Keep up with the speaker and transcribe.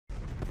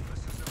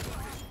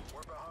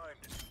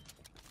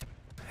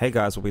Hey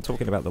guys, we'll be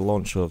talking about the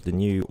launch of the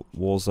new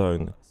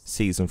Warzone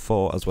Season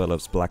 4 as well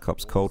as Black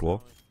Ops Cold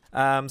War.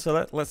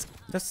 So let's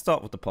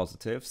start with the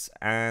positives.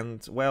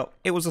 And well,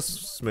 it was a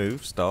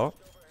smooth start.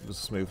 It was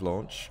a smooth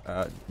launch.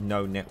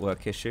 No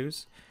network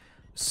issues.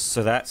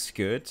 So that's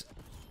good.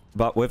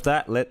 But with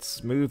that,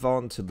 let's move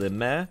on to the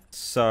meh.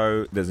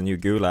 So there's a new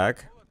Gulag.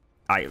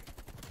 I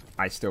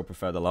still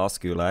prefer the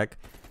last Gulag.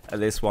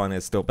 This one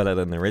is still better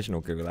than the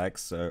original Gulag.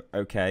 So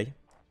okay,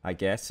 I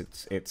guess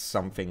it's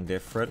something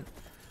different.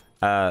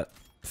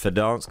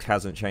 Verdansk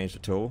hasn't changed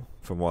at all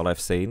from what I've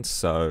seen,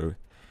 so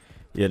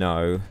you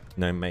know,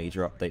 no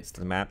major updates to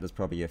the map. There's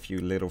probably a few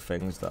little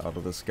things that I'll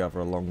discover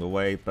along the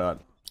way,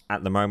 but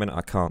at the moment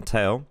I can't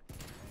tell.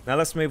 Now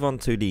let's move on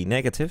to the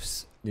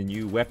negatives. The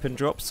new weapon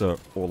drops are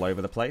all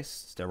over the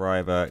place. They're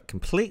either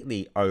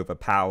completely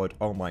overpowered.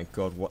 Oh my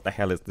god, what the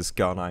hell is this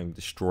gun? I'm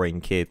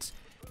destroying kids.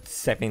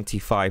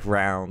 75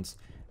 rounds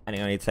and it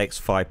only takes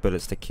 5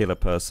 bullets to kill a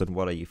person.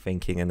 What are you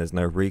thinking? And there's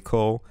no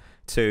recoil.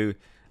 2,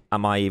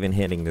 am I even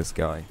hitting this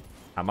guy?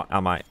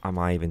 Am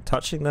I even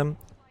touching them?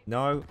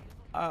 No.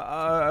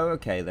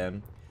 Okay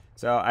then.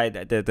 So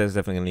there's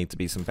definitely gonna need to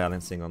be some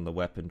balancing on the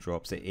weapon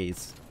drops. It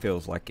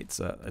feels like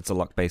it's a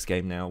luck-based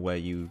game now, where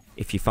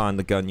if you find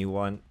the gun you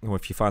want, or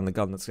if you find the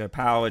gun that's so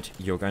powered,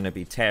 you're going to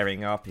be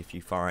tearing up. If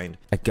you find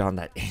a gun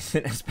that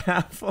isn't as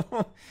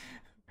powerful,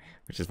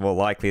 which is more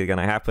likely going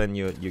to happen,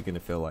 you're going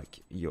to feel like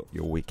you're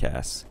weak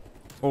ass.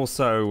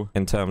 Also,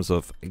 in terms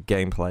of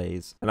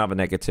gameplays, another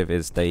negative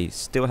is they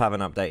still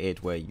haven't updated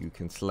where you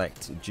can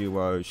select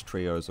duos,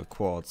 trios, or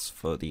quads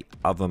for the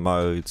other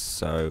modes.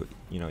 So,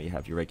 you know, you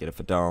have your regular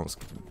Verdansk,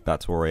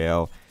 Battle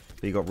Royale,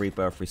 but you got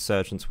Rebirth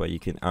Resurgence where you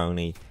can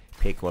only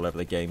pick whatever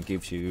the game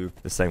gives you.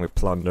 The same with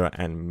Plunder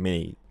and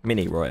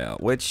Mini Royale,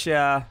 which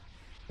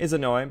is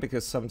annoying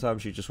because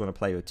sometimes you just want to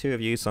play with 2 of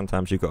you,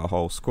 sometimes you've got a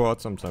whole squad,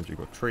 sometimes you've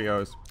got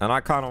trios, and I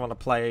kind of want to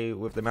play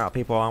with the amount of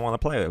people I want to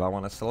play with. I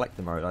want to select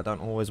the mode. I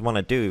don't always want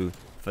to do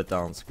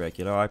Verdansk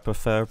regular. I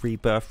prefer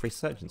Rebirth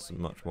Resurgence, a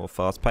much more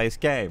fast-paced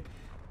game.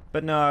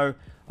 But no,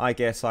 I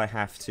guess I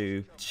have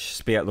to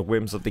just be at the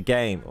whims of the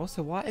game.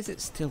 Also, why is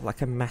it still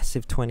like a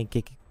massive 28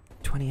 gig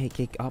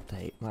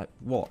update? Like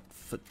what?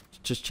 For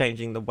just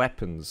changing the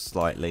weapons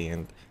slightly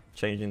and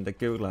changing the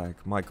Gulag,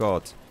 my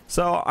god.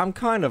 So I'm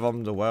kind of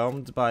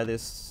underwhelmed by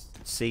this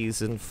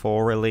Season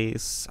 4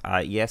 release.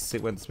 Yes,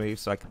 it went smooth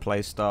so I could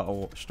play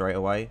straight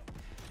away,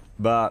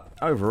 but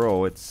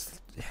overall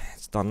it's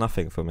done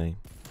nothing for me.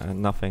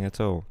 Nothing at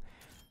all.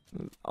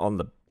 On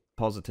the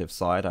positive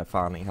side, I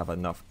finally have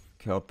enough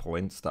code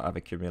points that I've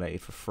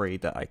accumulated for free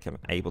that I can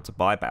able to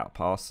buy Battle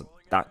Pass.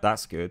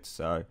 That's good.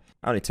 So it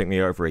only took me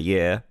over a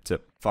year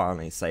to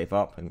finally save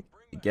up and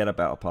get a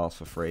Battle Pass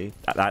for free.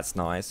 That's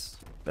nice,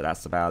 but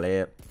that's about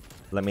it.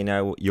 Let me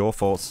know your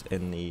thoughts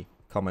in the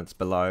comments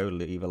below.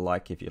 Leave a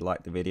like if you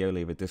liked the video,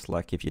 leave a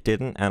dislike if you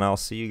didn't, and I'll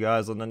see you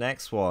guys on the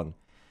next one.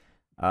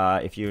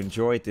 If you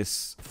enjoyed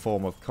this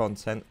form of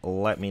content,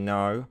 let me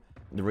know.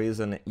 The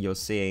reason you're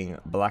seeing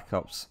Black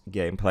Ops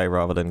gameplay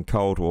rather than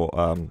Cold War,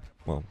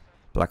 well,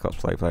 Black Ops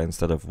play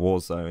instead of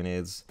Warzone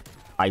is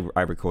I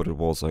recorded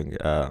Warzone,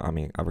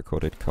 I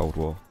recorded Cold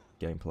War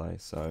gameplay,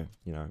 so,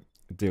 you know,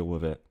 deal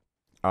with it.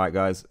 Alright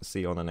guys, see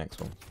you on the next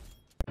one.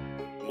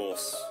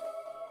 Morse,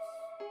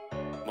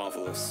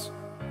 Marvellous,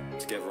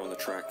 together on the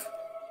track.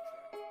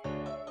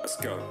 Let's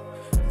go.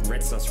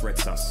 Red sus, red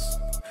sus,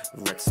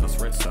 red sus,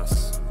 red sus,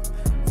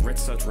 red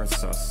sus, red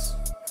sus,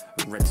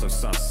 red sus,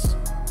 sus,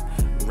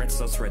 red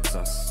sus, red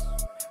sus,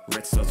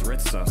 red sus,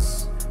 red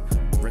sus,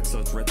 red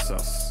sus, red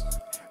sus,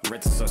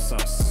 red sus,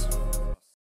 sus.